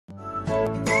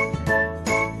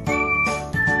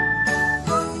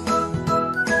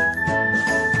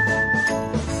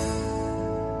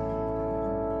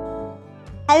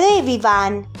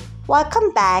everyone,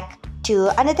 welcome back to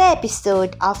another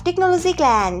episode of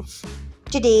Technologyglance.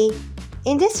 Today,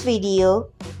 in this video,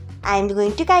 I am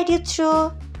going to guide you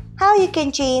through how you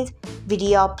can change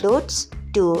video uploads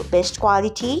to best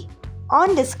quality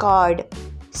on Discord.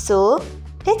 So,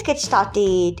 let's get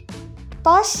started.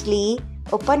 Firstly,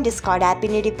 open Discord app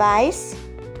in your device.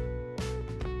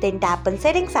 Then tap on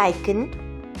settings icon.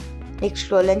 Next,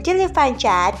 scroll until you find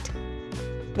chat.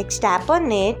 Next, tap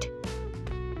on it.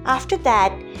 After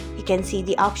that, you can see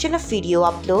the option of video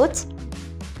uploads.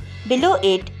 Below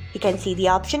it, you can see the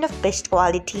option of best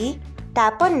quality.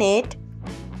 Tap on it.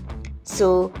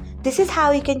 So, this is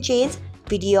how you can change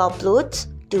video uploads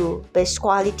to best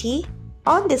quality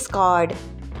on Discord.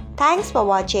 Thanks for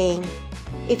watching.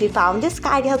 If you found this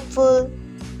guide helpful,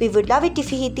 we would love it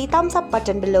if you hit the thumbs up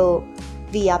button below.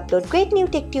 We upload great new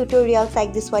tech tutorials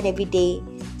like this one every day.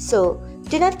 So,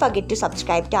 do not forget to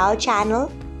subscribe to our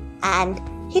channel and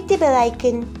hit the bell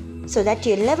icon so that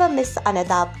you'll never miss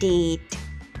another update.